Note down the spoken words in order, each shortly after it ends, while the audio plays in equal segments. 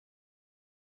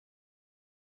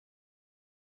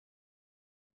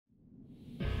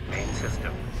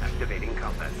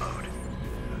combat mode.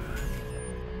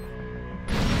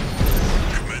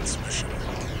 Commence mission.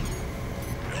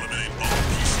 Eliminate all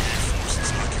PCA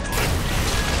forces occupied.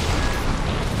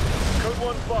 Code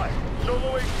 1-5,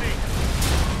 solo AC.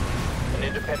 An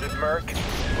independent merc,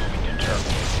 moving to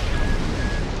terminal.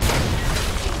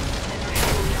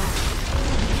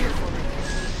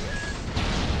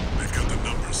 They've got the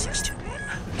number 621.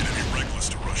 Enemy reckless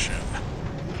to rush in.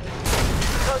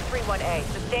 Code 31A,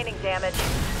 sustaining damage.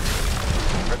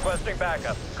 Requesting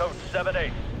backup. Code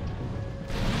 7-8.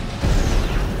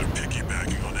 They're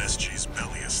piggybacking on SG's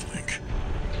Bellius link.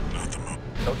 Not the mo-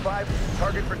 Code 5,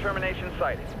 target for termination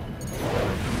sighted.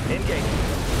 Engage.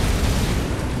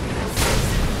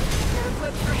 They're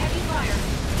equipped for heavy fire.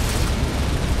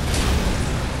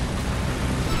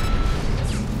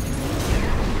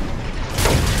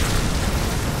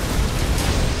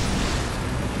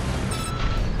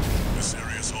 This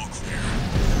area's all clear.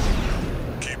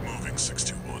 Keep moving,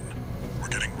 621. We're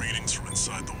getting readings from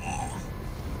inside the wall.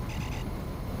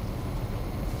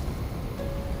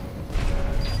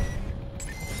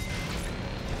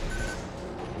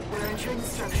 We're entering the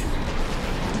structure.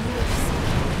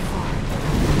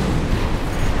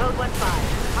 Code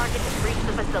 1-5, target has reached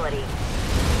the facility.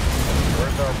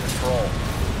 Where's our patrol?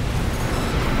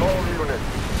 All units.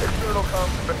 External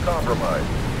comms have been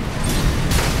compromised.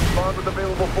 Respond with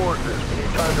available forces. We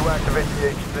need time to activate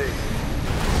the HC.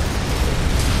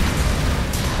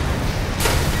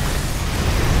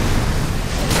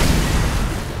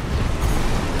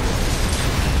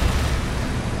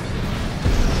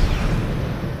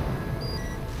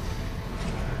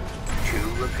 Two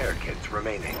repair kits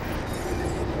remaining.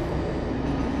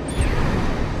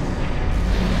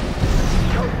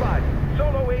 Code 5,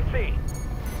 solo AC.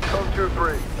 Code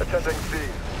 2-3, attending C.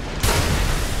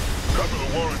 Cover the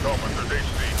warrant officer's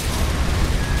HC.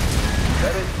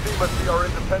 That HC must be our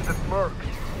independent merc.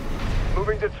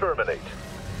 Moving to terminate.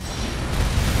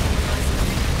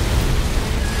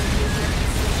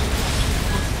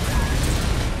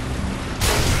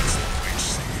 That's the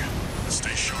HC.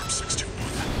 Stay sharp, 621.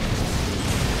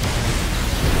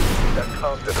 That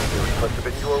concept theory must have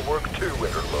been your work too,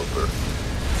 interloper.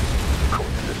 Of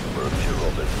course, this merc, you're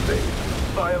all insane.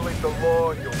 Violate the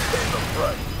law and you'll pay the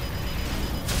price.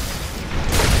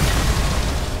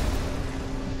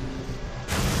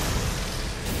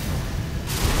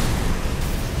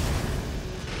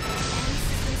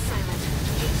 System silent.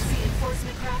 HC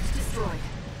enforcement craft destroyed.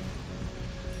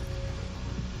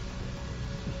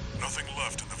 Nothing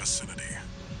left in the vicinity.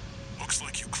 Looks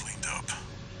like you cleaned up.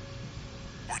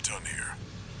 We're done here.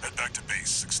 Head back to base,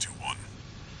 621.